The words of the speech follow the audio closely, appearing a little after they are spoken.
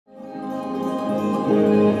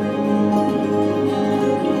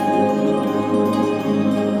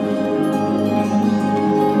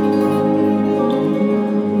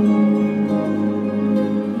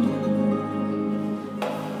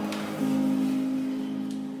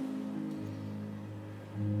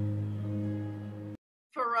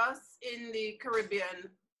For us in the Caribbean,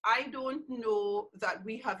 I don't know that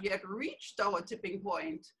we have yet reached our tipping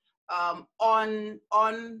point on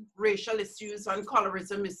racial issues, on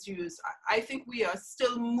colorism issues. I think we are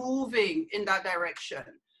still moving in that direction.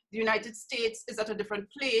 The United States is at a different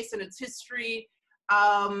place in its history,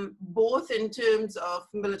 both in terms of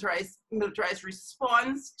militarized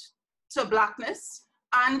response to Blackness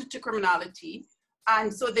and to criminality.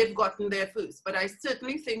 And so they've gotten there first. But I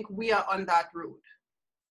certainly think we are on that road.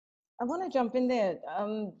 I want to jump in there.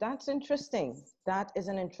 That's interesting. That is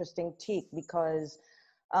an interesting take because,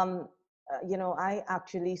 you know, I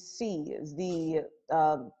actually see the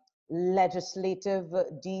legislative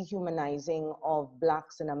dehumanizing of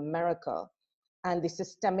Blacks in America and the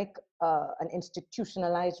systemic and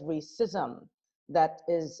institutionalized racism that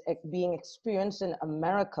is being experienced in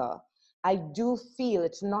America. I do feel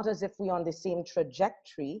it's not as if we're on the same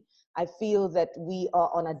trajectory. I feel that we are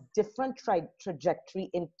on a different trajectory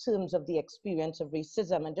in terms of the experience of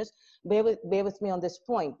racism. And just bear with me on this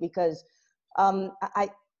point, because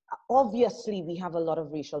obviously we have a lot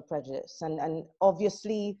of racial prejudice. And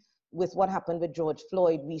obviously with what happened with George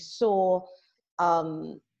Floyd, we saw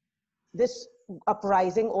this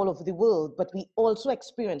uprising all over the world, but we also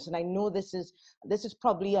experienced, and I know this is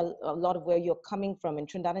probably a lot of where you're coming from, in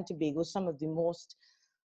Trinidad and Tobago, some of the most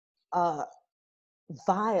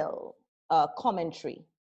vile commentary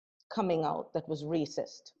coming out that was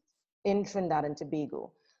racist in Trinidad and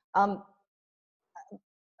Tobago.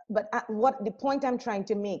 But what the point I'm trying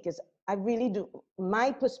to make is, I really do, my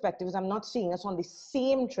perspective is I'm not seeing us on the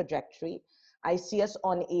same trajectory. I see us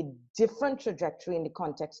on a different trajectory in the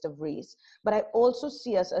context of race, but I also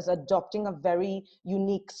see us as adopting a very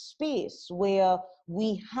unique space where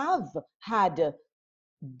we have had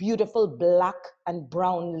beautiful Black and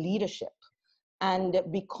brown leadership. And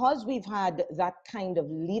because we've had that kind of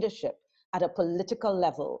leadership at a political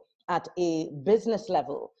level, at a business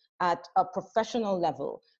level, at a professional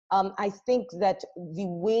level, I think that the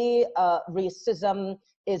way racism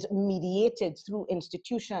is mediated through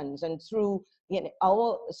institutions and through, you know,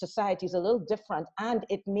 our society is a little different. And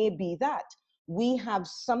it may be that we have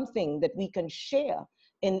something that we can share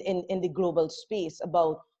in the global space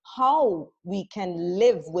about how we can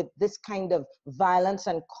live with this kind of violence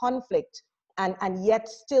and conflict and yet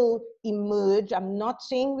still emerge. I'm not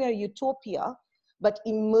saying we're utopia, but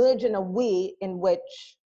emerge in a way in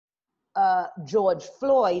which George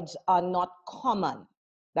Floyd's are not common.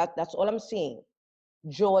 That's all I'm saying.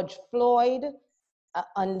 George Floyd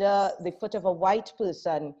under the foot of a white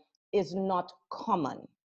person is not common.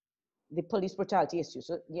 The police brutality issue.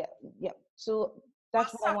 So yeah. So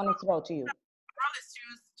that's what I want to throw out to you.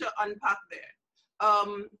 Issues to unpack there.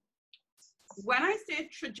 When I say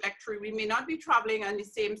trajectory, we may not be traveling at the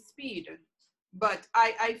same speed, but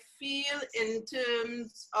I feel in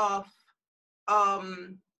terms of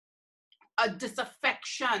a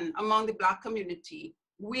disaffection among the Black community,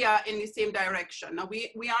 we are in the same direction. Now,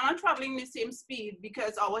 we are not traveling the same speed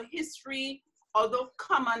because our history, although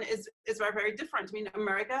common, is very, very different. I mean,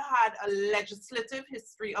 America had a legislative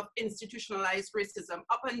history of institutionalized racism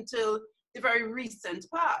up until the very recent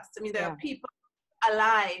past. I mean, there are people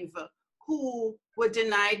alive who were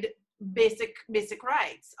denied basic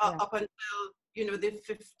rights up until, you know, the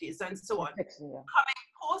 50s and so on. Coming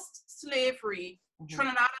post-slavery,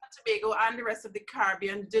 Trinidad and Tobago and the rest of the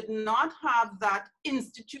Caribbean did not have that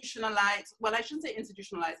institutionalized, well, I shouldn't say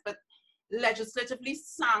institutionalized, but legislatively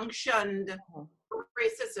sanctioned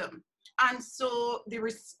racism. And so the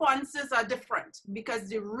responses are different because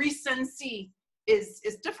the recency is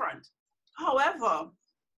different. However,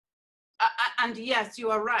 and yes,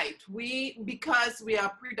 you are right, because we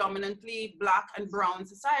are predominantly Black and brown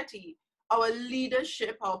society, our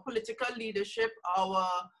leadership, our political leadership,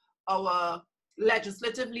 our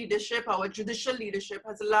legislative leadership, our judicial leadership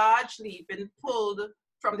has largely been pulled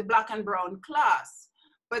from the Black and brown class.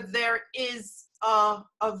 But there is a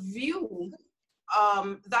view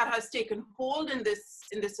that has taken hold in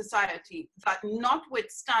this society that,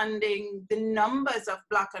 notwithstanding the numbers of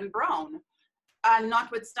Black and brown, and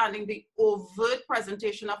notwithstanding the overt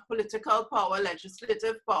presentation of political power,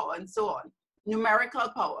 legislative power, and so on, numerical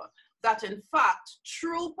power, that in fact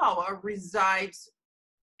true power resides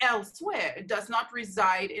elsewhere. It does not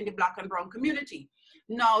reside in the Black and brown community.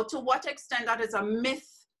 Now, to what extent that is a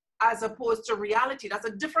myth as opposed to reality. That's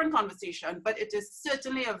a different conversation, but it is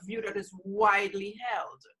certainly a view that is widely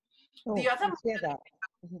held. Oh, The other that.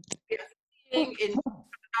 thing in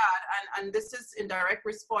Trinidad, and this is in direct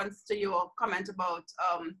response to your comment about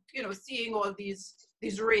you know, seeing all these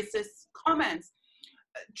racist comments.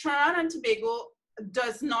 Trinidad and Tobago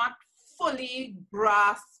does not fully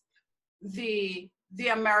grasp the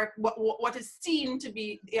what is seen to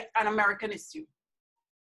be an American issue.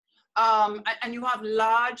 And you have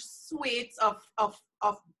large swathes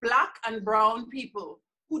of Black and brown people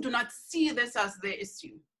who do not see this as their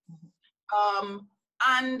issue.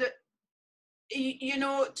 And, you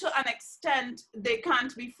know, to an extent, they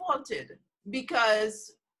can't be faulted,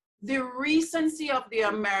 because the recency of the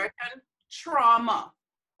American trauma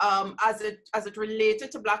as it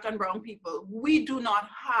related to Black and brown people, we do not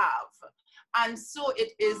have. And so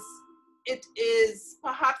it is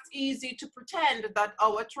perhaps easy to pretend that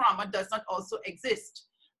our trauma does not also exist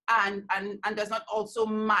and does not also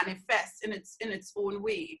manifest in its own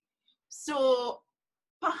way. So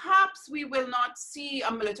perhaps we will not see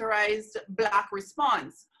a militarized Black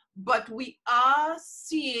response, but we are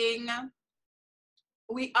seeing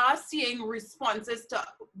responses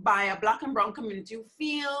by a Black and brown community who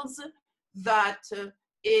feels that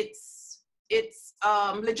its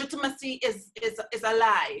legitimacy is a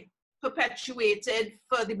lie perpetuated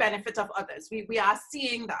for the benefit of others. We are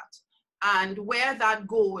seeing that, and where that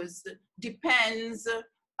goes depends a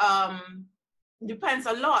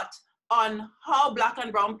lot on how Black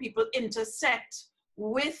and brown people intersect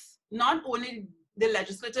with not only the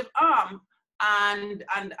legislative arm and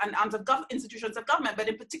arms of institutions of government, but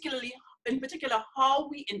in particular how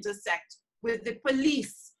we intersect with the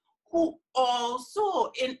police, who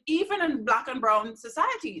also, even in Black and brown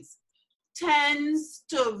societies, tends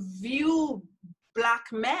to view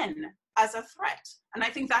Black men as a threat. And I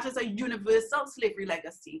think that is a universal slavery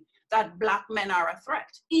legacy, that Black men are a threat,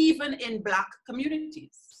 even in Black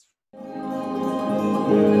communities.